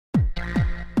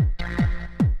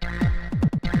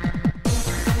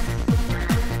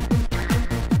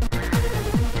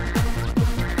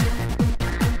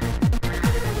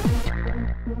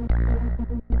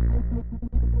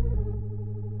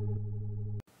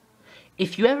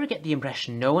If you ever get the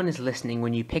impression no one is listening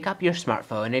when you pick up your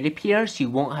smartphone, it appears you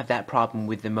won't have that problem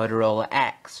with the Motorola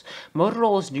X.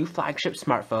 Motorola's new flagship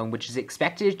smartphone, which is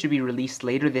expected to be released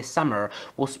later this summer,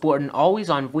 will sport an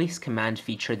always-on voice command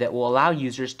feature that will allow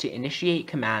users to initiate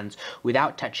commands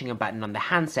without touching a button on the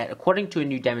handset, according to a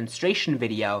new demonstration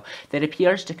video that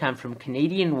appears to come from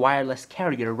Canadian wireless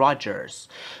carrier Rogers.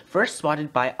 First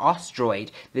spotted by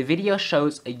Ausdroid, the video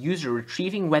shows a user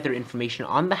retrieving weather information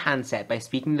on the handset by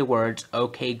speaking the words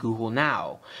 "OK Google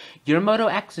now." Your Moto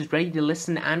X is ready to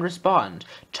listen and respond.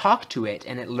 Talk to it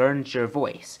and it learns your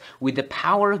voice. With the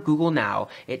power of Google Now,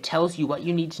 it tells you what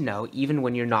you need to know even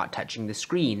when you're not touching the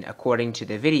screen, according to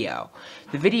the video.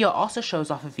 The video also shows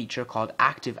off a feature called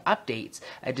Active Updates,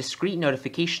 a discrete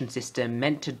notification system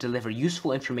meant to deliver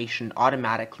useful information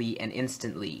automatically and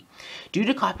instantly. Due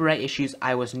to copyright issues,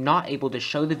 I was not able to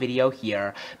show the video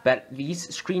here, but these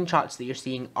screenshots that you're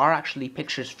seeing are actually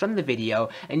pictures from the video,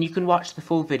 and you can watch the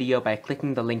full video by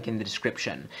clicking the link in the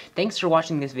description. Thanks for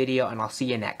watching this video, and I'll see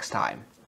you next time.